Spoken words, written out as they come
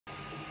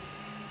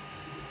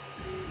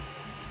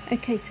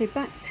Okay, so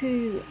back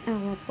to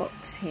our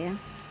box here.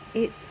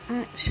 It's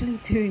actually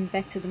doing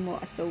better than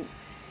what I thought.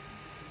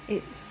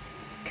 It's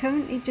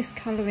currently just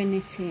colouring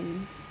it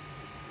in,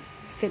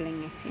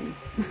 filling it in.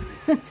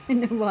 I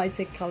don't know why I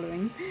said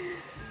colouring.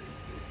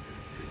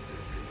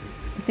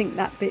 I think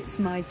that bit's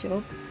my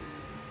job.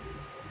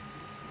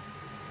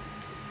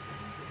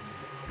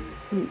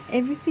 And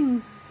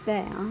everything's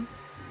there.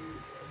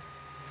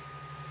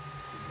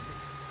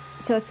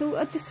 So I thought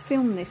I'd just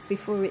film this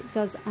before it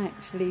does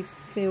actually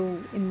fill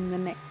in the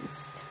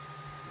next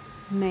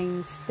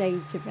main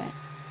stage of it,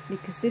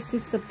 because this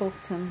is the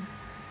bottom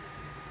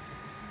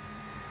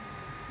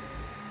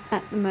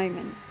at the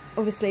moment.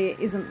 Obviously it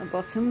isn't the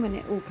bottom when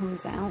it all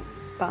comes out,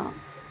 but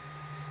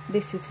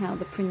this is how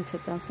the printer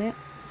does it,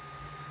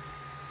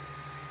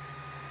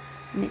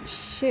 and it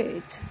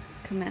should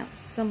come out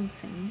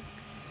something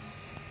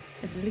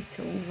a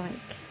little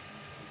like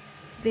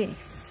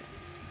this.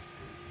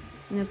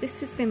 Now this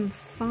has been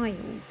filed,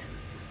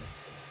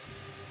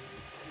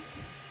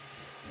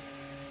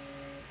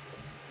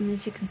 and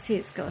as you can see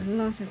it's got a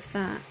lot of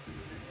that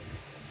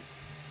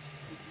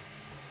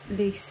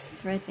loose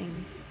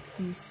threading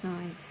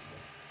inside.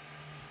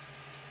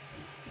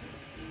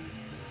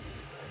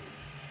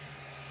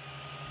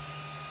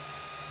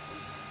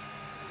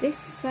 This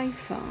so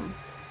far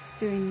is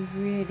doing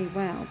really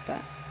well,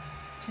 but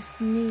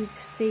just need to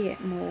see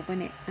it more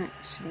when it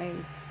actually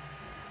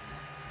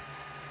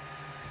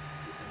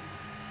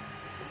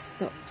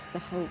stops the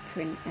whole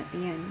print at the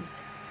end.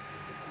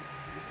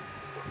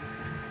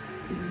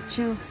 You can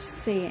just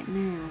see it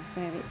now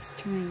where it's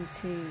trying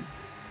to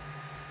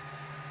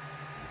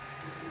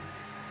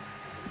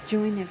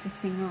join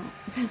everything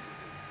up.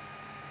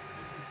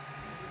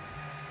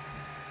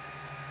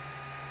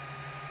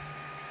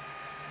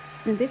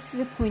 Now this is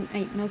a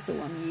 0.8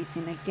 nozzle I'm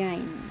using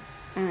again,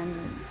 and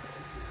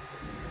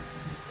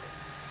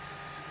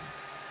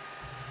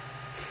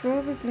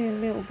probably a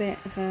little bit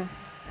of a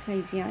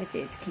crazy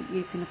idea to keep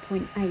using a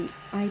 0.8.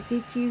 I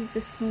did use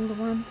a smaller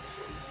one,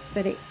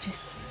 but it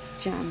just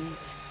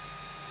jammed.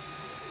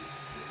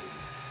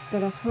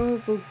 Got a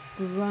horrible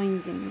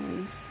grinding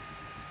noise.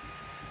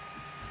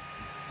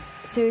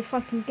 So if I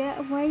can get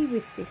away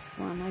with this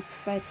one, I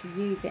prefer to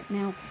use it.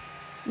 Now,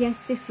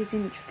 yes, this is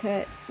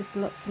intricate, there's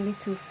lots of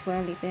little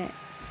swirly bits.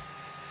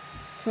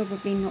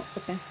 Probably not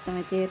the best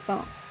idea,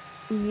 but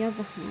on the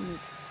other hand,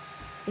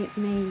 it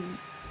may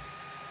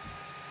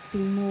be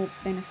more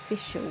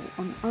beneficial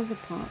on other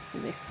parts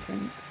of this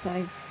print.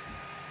 So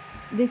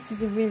this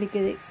is a really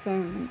good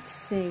experiment to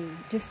see,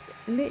 just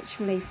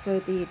literally for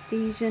the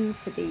adhesion,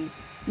 for the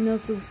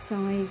nozzle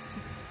size.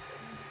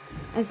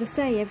 As I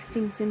say,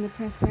 everything's in the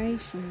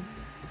preparation,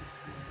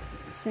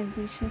 so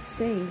we shall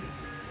see.